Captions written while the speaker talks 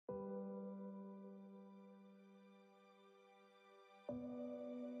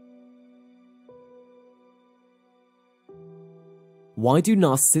Why do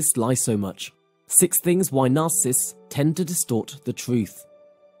narcissists lie so much? 6 things why narcissists tend to distort the truth.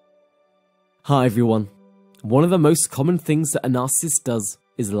 Hi everyone. One of the most common things that a narcissist does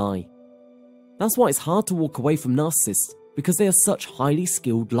is lie. That's why it's hard to walk away from narcissists, because they are such highly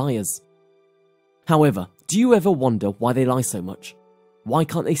skilled liars. However, do you ever wonder why they lie so much? Why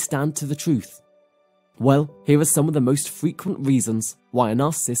can't they stand to the truth? Well, here are some of the most frequent reasons why a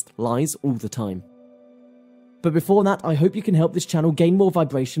narcissist lies all the time. But before that, I hope you can help this channel gain more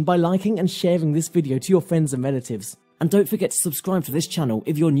vibration by liking and sharing this video to your friends and relatives. And don't forget to subscribe to this channel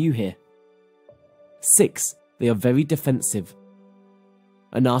if you're new here. 6. They are very defensive.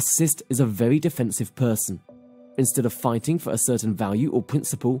 A narcissist is a very defensive person. Instead of fighting for a certain value or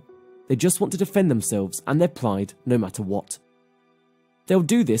principle, they just want to defend themselves and their pride no matter what. They'll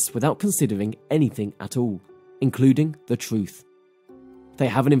do this without considering anything at all, including the truth. They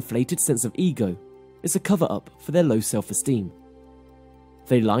have an inflated sense of ego. It's a cover-up for their low self-esteem.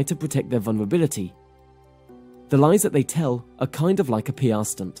 They lie to protect their vulnerability. The lies that they tell are kind of like a PR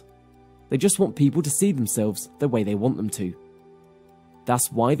stunt. They just want people to see themselves the way they want them to.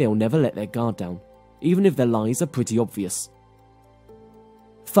 That's why they'll never let their guard down, even if their lies are pretty obvious.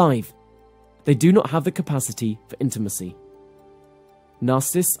 5. They do not have the capacity for intimacy.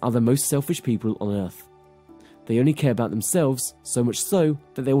 Narcissists are the most selfish people on earth. They only care about themselves, so much so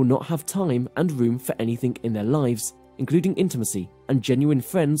that they will not have time and room for anything in their lives, including intimacy and genuine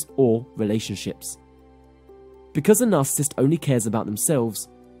friends or relationships. Because a narcissist only cares about themselves,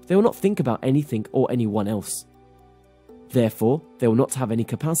 they will not think about anything or anyone else. Therefore, they will not have any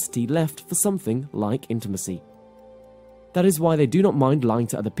capacity left for something like intimacy. That is why they do not mind lying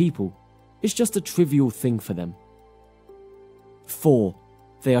to other people. It's just a trivial thing for them. 4.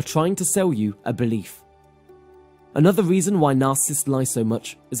 They are trying to sell you a belief. Another reason why narcissists lie so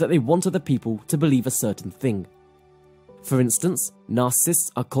much is that they want other people to believe a certain thing. For instance, narcissists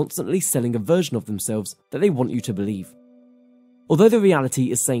are constantly selling a version of themselves that they want you to believe. Although the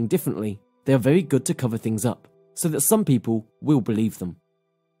reality is saying differently, they are very good to cover things up, so that some people will believe them.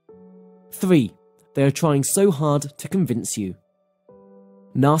 3. They are trying so hard to convince you.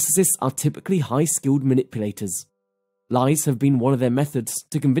 Narcissists are typically high-skilled manipulators. Lies have been one of their methods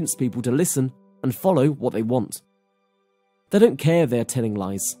to convince people to listen and follow what they want. They don't care if they are telling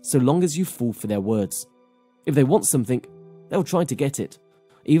lies, so long as you fall for their words. If they want something, they'll try to get it,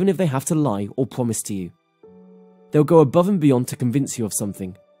 even if they have to lie or promise to you. They'll go above and beyond to convince you of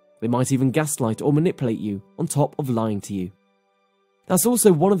something. They might even gaslight or manipulate you on top of lying to you. That's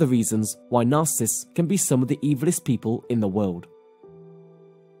also one of the reasons why narcissists can be some of the evilest people in the world.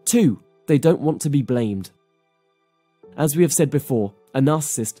 2. They don't want to be blamed. As we have said before, a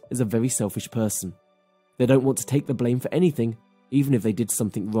narcissist is a very selfish person. They don't want to take the blame for anything, even if they did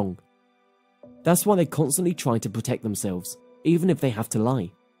something wrong. That's why they constantly try to protect themselves, even if they have to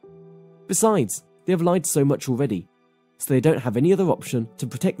lie. Besides, they have lied so much already, so they don't have any other option to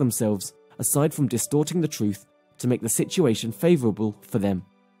protect themselves aside from distorting the truth to make the situation favourable for them.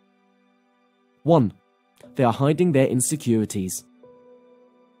 1. They are hiding their insecurities.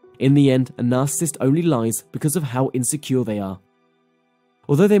 In the end, a narcissist only lies because of how insecure they are.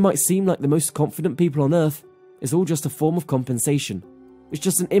 Although they might seem like the most confident people on earth, it's all just a form of compensation. It's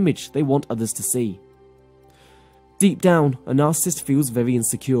just an image they want others to see. Deep down, a narcissist feels very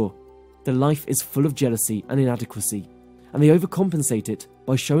insecure. Their life is full of jealousy and inadequacy, and they overcompensate it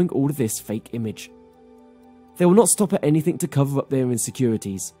by showing all of this fake image. They will not stop at anything to cover up their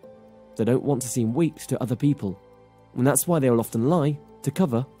insecurities. They don't want to seem weak to other people, and that's why they will often lie to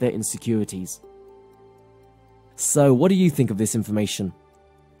cover their insecurities. So, what do you think of this information?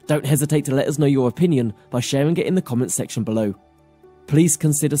 Don't hesitate to let us know your opinion by sharing it in the comments section below. Please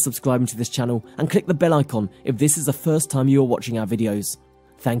consider subscribing to this channel and click the bell icon if this is the first time you are watching our videos.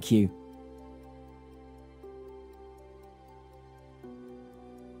 Thank you.